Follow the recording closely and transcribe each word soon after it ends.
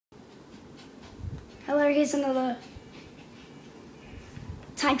Hello, here's another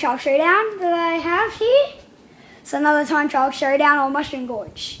time trial showdown that I have here. So another time trial showdown on Mushroom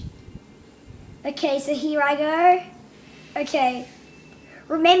Gorge. Okay, so here I go. Okay.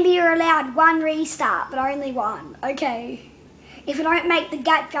 Remember you're allowed one restart, but only one. Okay. If I don't make the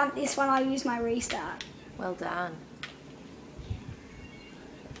gap jump this one, I'll use my restart. Well done.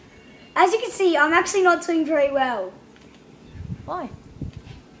 As you can see, I'm actually not doing very well. Why?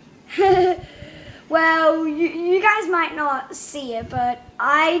 Well, you guys might not see it, but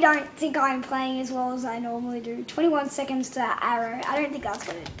I don't think I'm playing as well as I normally do. 21 seconds to arrow. I don't think that's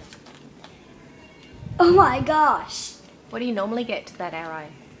good. Oh my gosh. What do you normally get to that arrow?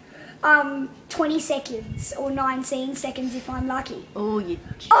 20 seconds or 19 seconds if I'm lucky. Oh, you...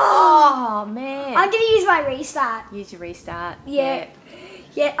 Oh, man. I'm going to use my restart. Use your restart. Yeah.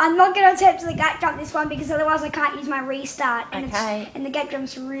 Yeah, I'm not going to attempt the gap jump this one because otherwise I can't use my restart. And Okay. And the gap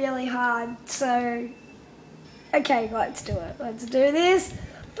jump's really hard. So, okay, let's do it. Let's do this.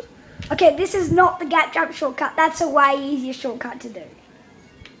 Okay, this is not the gap jump shortcut. That's a way easier shortcut to do.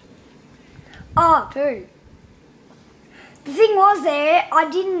 Oh, boo. The thing was there, I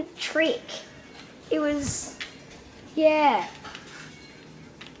didn't trick. It was, yeah.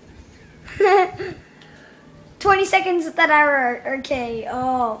 20 seconds at that arrow. Okay.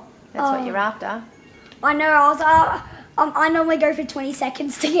 Oh. That's what you're after. I know. I normally go for 20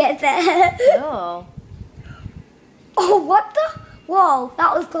 seconds to get there. Oh. Oh, what the? Whoa,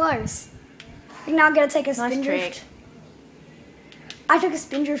 that was close. Now I'm gonna take a spin Nice drift. trick. I took a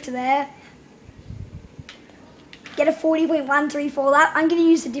spin drift to there. Get a 40.134 lap. I'm gonna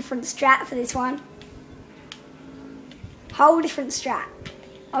use a different strat for this one. Whole different strat.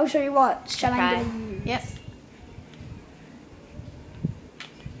 I'll show you what strat I'm gonna use. Yep.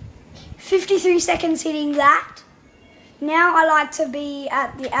 53 seconds hitting that. Now I like to be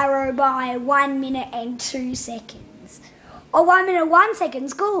at the arrow by 1 minute and 2 seconds. Oh, 1 minute, 1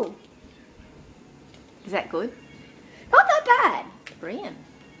 second's cool. Is that good? Not that bad. Brilliant.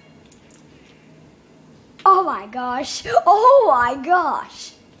 Oh my gosh. Oh my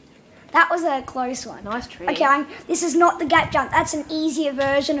gosh. That was a close one. Nice trick. Okay, this is not the gap jump. That's an easier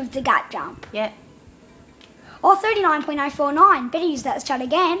version of the gap jump. Yep. Oh, 39.049. Better use that strat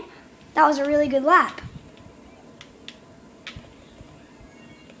again. That was a really good lap.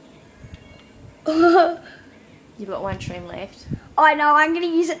 You've got one trim left. I know, I'm going to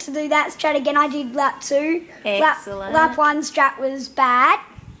use it to do that strat again. I did lap 2. Excellent. Lap 1 strat was bad.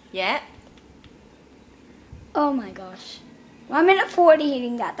 Yep. Oh my gosh. 1 minute 40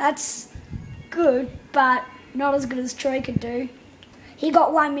 hitting that. That's good, but not as good as Troy could do. He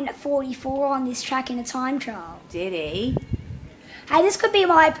got 1 minute 44 on this track in a time trial. Did he? Hey, this could be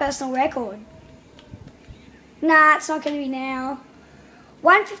my personal record. Nah, it's not going to be now.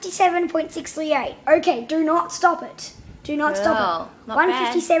 157.638. Okay, do not stop it. Do not stop it. Not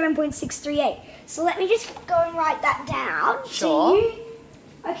bad. 157.638. So let me just go and write that down. Sure.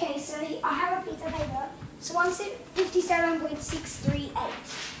 Okay, so I have a piece of paper. So 157.638.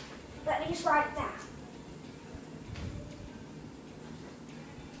 Let me just write it down.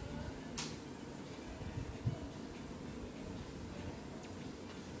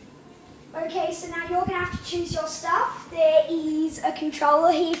 Okay, so now you're going to have to choose your stuff. There is a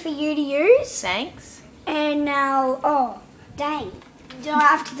controller here for you to use. Thanks. And now, oh, dang. Do you know what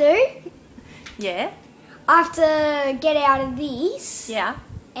I have to do? Yeah. I have to get out of these. Yeah.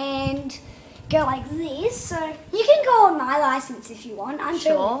 And go like this. So you can go on my license if you want. I'm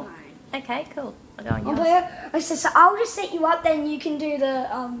totally fine. Okay, cool. I'll go on yours. So I'll just set you up, then you can do the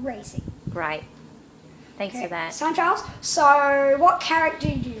racing. Great. Thanks for that. Sign Charles. So what character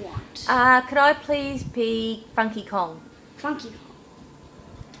do you want? Could I please be Funky Kong? Funky Kong.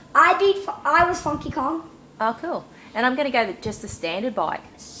 I was Funky Kong. Oh, cool. And I'm going to go just the standard bike.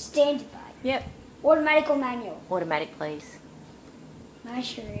 Standard bike. Yep. Automatic or manual? Automatic, please.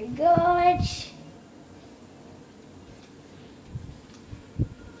 Very good.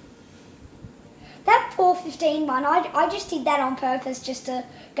 That 4:15 one, I just did that on purpose just to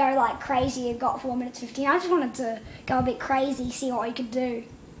go like crazy. I got 4 minutes 15. I just wanted to go a bit crazy, see what I could do.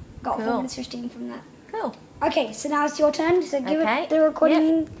 Got 4 minutes 15 from that. Cool. Okay, so now it's your turn. So give it the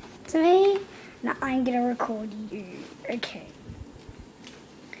recording to me. Now I'm going to record you. Okay.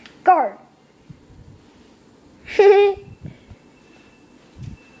 Go.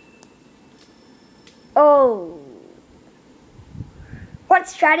 Oh. What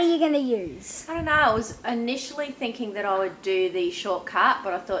strat are you going to use? I don't know. I was initially thinking that I would do the shortcut,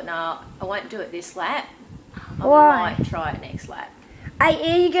 but I thought, no, I won't do it this lap. Why? I might try it next lap. Are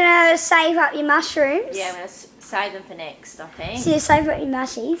you going to save up your mushrooms? Yeah, I'm going to save them for next, I think. So you save up your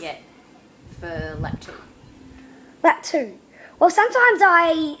mushies? Yeah. for lap 2? Lap 2. Well, sometimes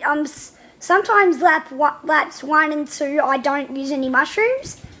laps 1 and 2 I don't use any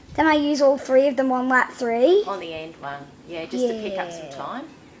mushrooms. Then I use all 3 of them on lap 3. On the end one. Yeah, just to pick up some time.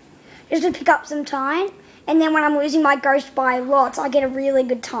 Just to pick up some time. And then when I'm losing my ghost by lots, I get a really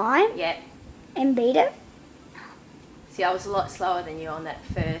good time. Yeah. And beat it. See, I was a lot slower than you on that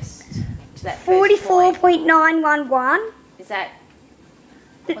first. To that 44.911. Is that?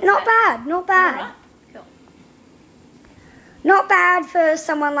 Not bad. Not bad. Right. Cool. Not bad for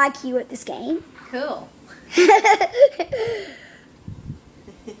someone like you at this game. Cool.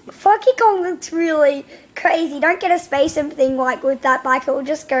 Funky Kong looks really crazy. Don't get a spacing thing like with that bike. It will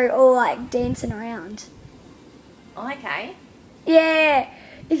just go all like dancing around. Oh, okay. Yeah.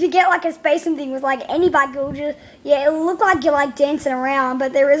 If you get like a spacing thing with like any bike, it'll just, it'll look like you're like dancing around,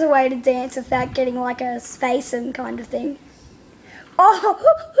 but there is a way to dance without getting like a spacing kind of thing. Oh,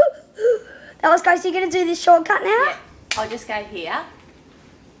 that was close. You're going to do this shortcut now? Yeah. I'll just go here.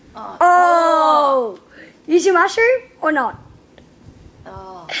 Oh. Use your mushroom or not?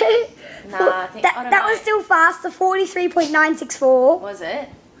 Oh. Nah, I think, I don't that know. was still faster, 43.964. Was it?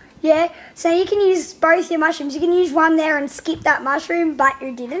 Yeah, so you can use both your mushrooms. You can use one there and skip that mushroom, but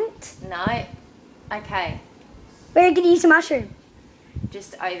you didn't. No. Okay. Where are you going to use the mushroom?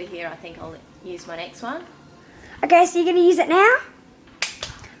 Just over here, I think I'll use my next one. Okay, so you're going to use it now?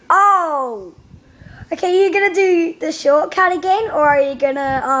 Oh! Okay, you're going to do the shortcut again, or are you going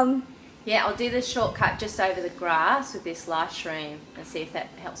to, Yeah, I'll do the shortcut just over the grass with this last shroom and see if that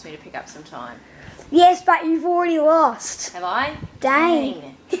helps me to pick up some time. Yes, but you've already lost. Have I?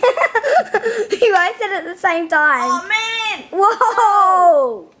 Dang. You both said it at the same time. Oh, man!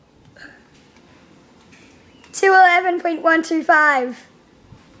 Whoa! 211.125.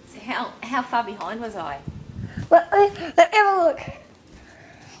 So how far behind was I? Let me have a look.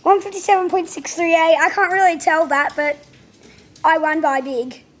 157.638. I can't really tell that, but I won by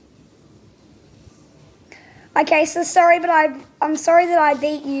big. Okay, so sorry, but I'm sorry that I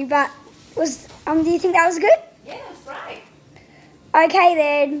beat you, but do you think that was good? Yeah, that's great. Okay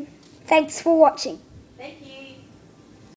then. Thanks for watching.